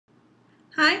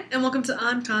Hi, and welcome to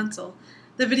On Console,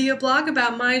 the video blog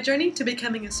about my journey to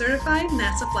becoming a certified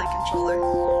NASA flight controller.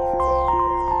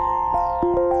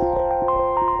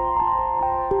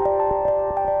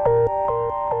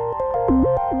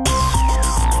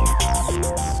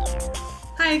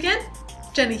 Hi again,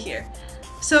 Jenny here.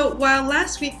 So while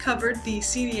last week covered the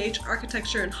CDH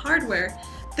architecture and hardware,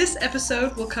 this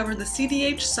episode will cover the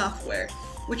CDH software,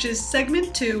 which is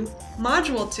Segment 2,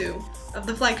 Module 2 of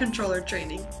the flight controller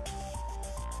training.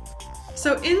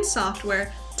 So in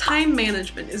software, time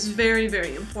management is very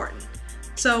important.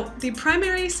 So the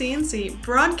primary CNC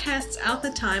broadcasts out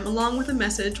the time along with a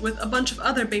message with a bunch of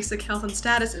other basic health and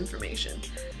status information.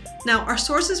 Now our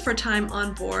sources for time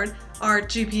on board are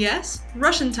GPS,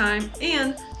 Russian time,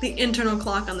 and the internal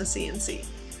clock on the CNC.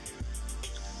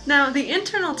 Now the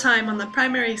internal time on the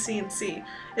primary CNC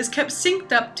is kept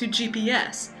synced up to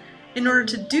GPS. In order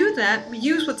to do that, we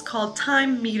use what's called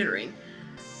time metering.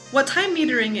 What time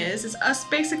metering is us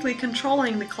basically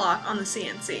controlling the clock on the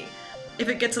CNC. If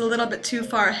it gets a little bit too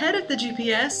far ahead of the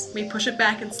GPS, we push it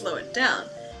back and slow it down.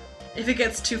 If it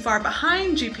gets too far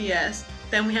behind GPS,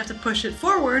 then we have to push it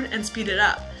forward and speed it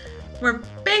up. We're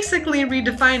basically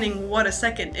redefining what a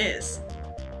second is.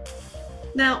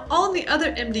 Now, all the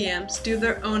other MDMs do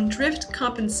their own drift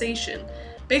compensation,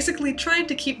 basically trying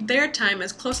to keep their time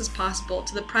as close as possible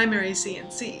to the primary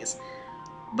CNCs.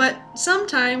 But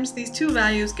sometimes these two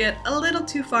values get a little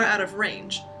too far out of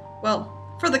range. Well,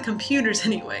 for the computers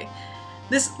anyway.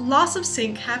 This loss of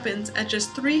sync happens at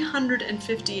just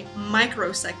 350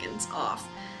 microseconds off.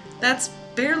 That's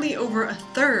barely over a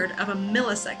third of a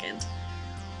millisecond.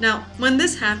 Now, when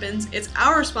this happens, it's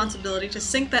our responsibility to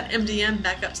sync that MDM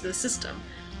back up to the system,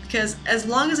 because as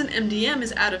long as an MDM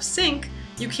is out of sync,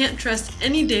 you can't trust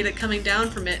any data coming down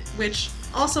from it, which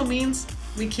also means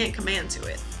we can't command to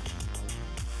it.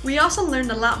 We also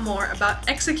learned a lot more about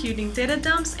executing data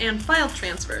dumps and file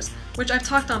transfers, which I've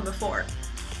talked on before.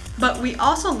 But we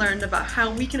also learned about how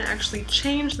we can actually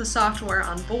change the software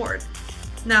on board.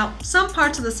 Now, some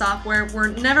parts of the software were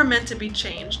never meant to be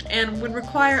changed and would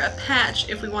require a patch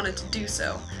if we wanted to do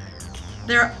so.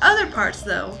 There are other parts,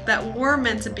 though, that were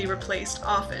meant to be replaced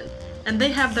often, and they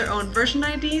have their own version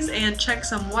IDs and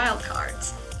checksum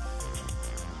wildcards.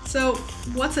 So,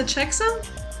 what's a checksum?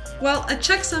 Well, a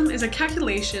checksum is a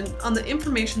calculation on the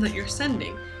information that you're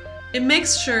sending. It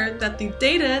makes sure that the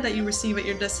data that you receive at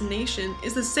your destination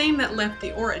is the same that left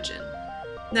the origin.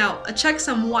 Now, a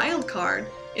checksum wildcard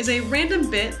is a random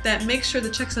bit that makes sure the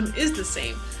checksum is the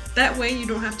same. That way you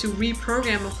don't have to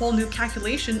reprogram a whole new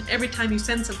calculation every time you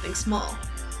send something small.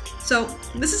 So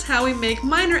this is how we make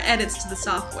minor edits to the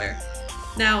software.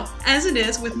 Now, as it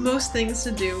is with most things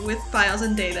to do with files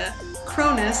and data,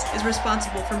 Cronus is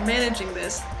responsible for managing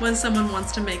this when someone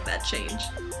wants to make that change.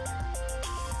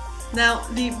 Now,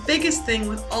 the biggest thing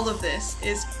with all of this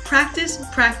is practice,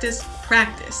 practice,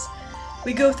 practice.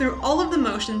 We go through all of the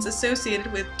motions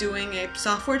associated with doing a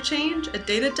software change, a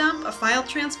data dump, a file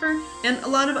transfer, and a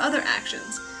lot of other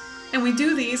actions. And we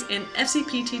do these in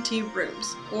FCPTT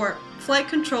rooms, or Flight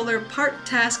Controller Part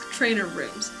Task Trainer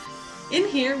rooms. In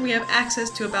here, we have access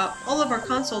to about all of our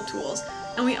console tools,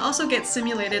 and we also get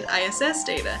simulated ISS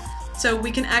data, so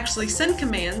we can actually send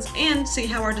commands and see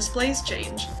how our displays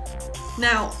change.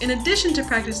 Now, in addition to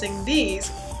practicing these,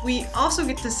 we also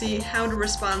get to see how to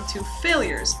respond to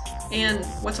failures and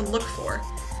what to look for.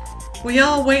 We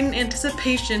all wait in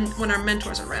anticipation when our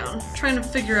mentor's around, trying to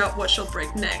figure out what she'll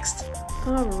break next.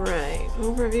 Alright,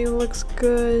 overview looks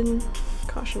good.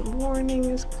 Caution warning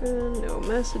is good. No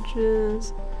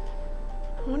messages.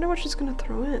 I wonder what she's gonna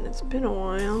throw in. It's been a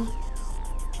while.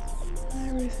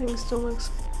 Everything still looks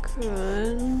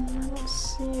good. I don't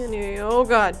see any. Oh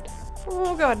god.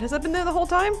 Oh god. Has that been there the whole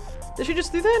time? Did she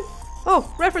just do that?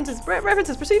 Oh, references,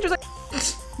 procedures.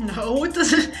 No, it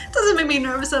doesn't make me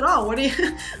nervous at all. What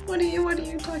are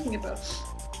you talking about?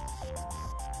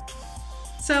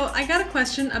 So I got a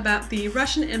question about the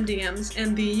Russian MDMs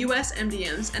and the US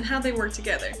MDMs and how they work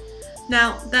together.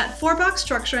 Now, that 4-box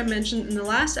structure I mentioned in the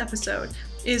last episode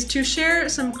is to share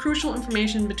some crucial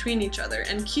information between each other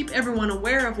and keep everyone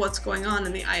aware of what's going on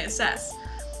in the ISS.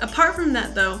 Apart from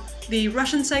that though, the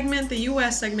Russian segment, the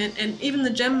US segment, and even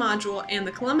the GEM module and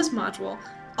the Columbus module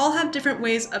all have different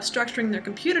ways of structuring their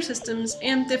computer systems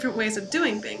and different ways of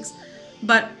doing things.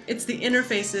 But it's the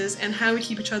interfaces and how we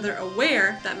keep each other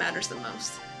aware that matters the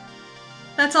most.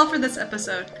 That's all for this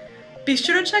episode. Be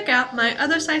sure to check out my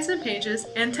other sites and pages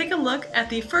and take a look at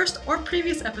the first or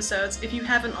previous episodes if you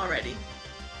haven't already.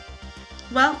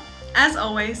 Well, as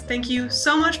always, thank you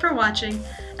so much for watching,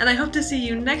 and I hope to see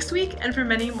you next week and for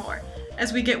many more,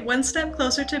 as we get one step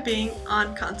closer to being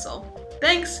on console.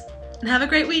 Thanks, and have a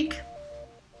great week!